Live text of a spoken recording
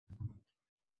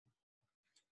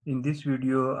In this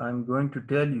video, I'm going to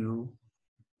tell you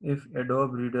if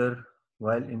Adobe Reader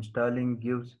while installing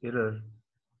gives error,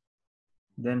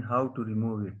 then how to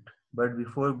remove it. But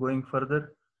before going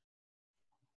further,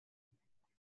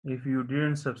 if you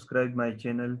didn't subscribe my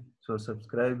channel, so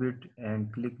subscribe it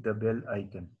and click the bell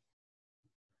icon.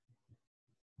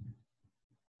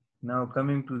 Now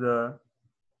coming to the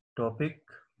topic,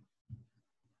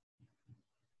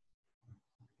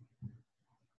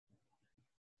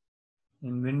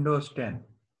 in Windows 10,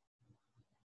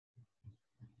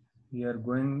 we are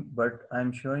going, but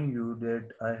I'm showing you that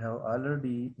I have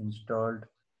already installed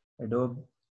Adobe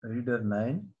Reader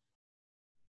 9.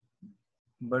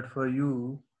 But for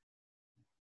you,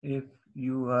 if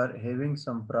you are having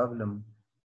some problem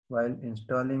while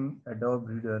installing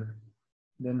Adobe Reader,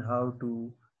 then how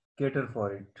to cater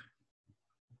for it,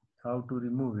 how to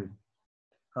remove it,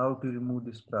 how to remove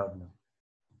this problem.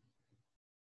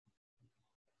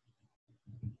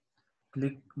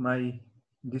 Click my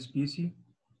this PC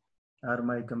or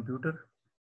my computer,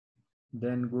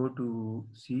 then go to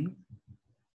C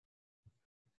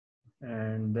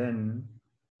and then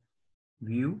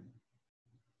view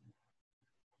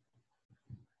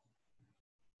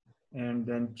and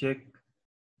then check.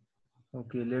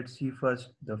 Okay, let's see first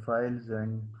the files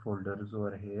and folders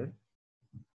over here.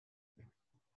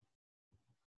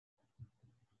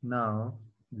 Now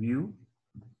view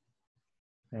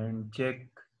and check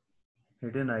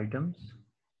hidden items.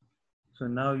 So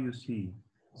now you see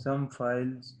some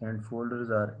files and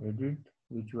folders are added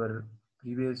which were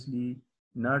previously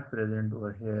not present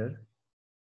over here.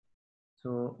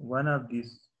 So one of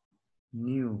these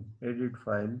new added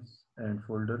files and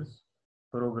folders,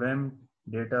 program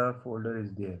data folder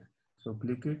is there. So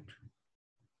click it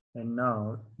and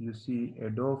now you see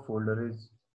Adobe folder is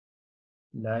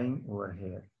lying over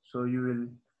here. So you will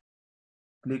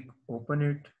click open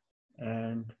it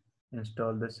and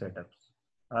install the setups.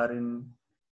 Or in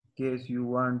case you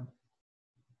want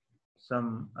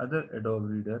some other Adobe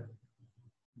Reader,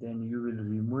 then you will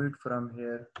remove it from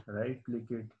here, right click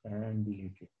it and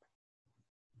delete it.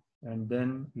 And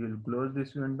then you'll close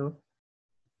this window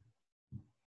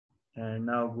and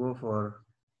now go for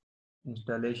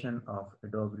installation of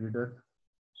Adobe Reader.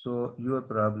 So your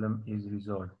problem is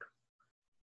resolved.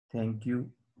 Thank you.